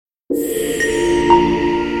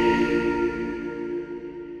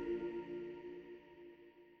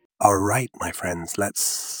All right, my friends,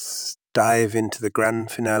 let's dive into the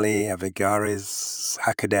grand finale of Igaris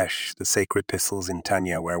Hakodesh, the sacred epistles in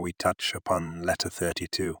Tanya, where we touch upon letter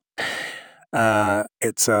 32.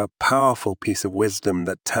 It's a powerful piece of wisdom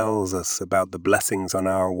that tells us about the blessings on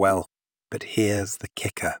our wealth. But here's the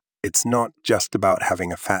kicker. It's not just about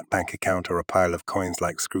having a fat bank account or a pile of coins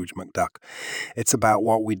like Scrooge McDuck. It's about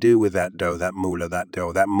what we do with that dough, that moolah,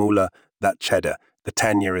 that cheddar. The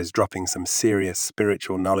Tanya is dropping some serious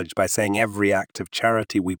spiritual knowledge by saying every act of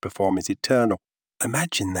charity we perform is eternal.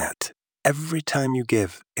 Imagine that. Every time you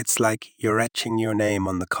give, it's like you're etching your name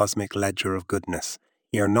on the cosmic ledger of goodness.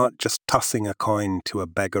 You're not just tossing a coin to a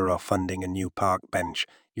beggar or funding a new park bench.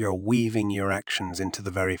 You're weaving your actions into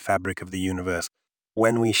the very fabric of the universe.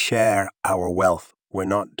 When we share our wealth, we're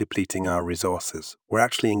not depleting our resources. We're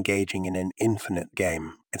actually engaging in an infinite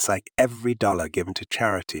game. It's like every dollar given to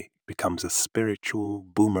charity becomes a spiritual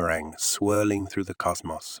boomerang swirling through the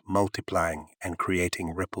cosmos, multiplying and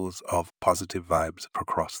creating ripples of positive vibes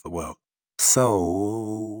across the world.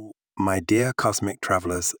 So, my dear cosmic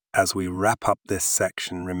travelers, as we wrap up this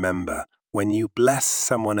section, remember, when you bless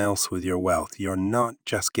someone else with your wealth, you're not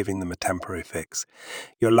just giving them a temporary fix.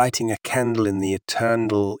 You're lighting a candle in the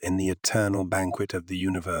eternal banquet of the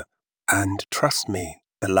universe. And trust me,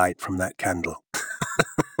 the light from that candle,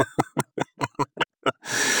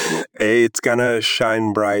 it's gonna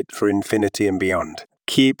shine bright for infinity and beyond.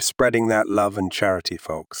 Keep spreading that love and charity,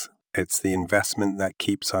 folks. It's the investment that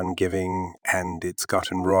keeps on giving, and it's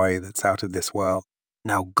gotten Roy that's out of this world.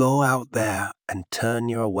 Now go out there and turn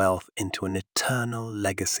your wealth into an eternal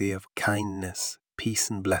legacy of kindness, peace,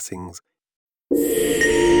 and blessings.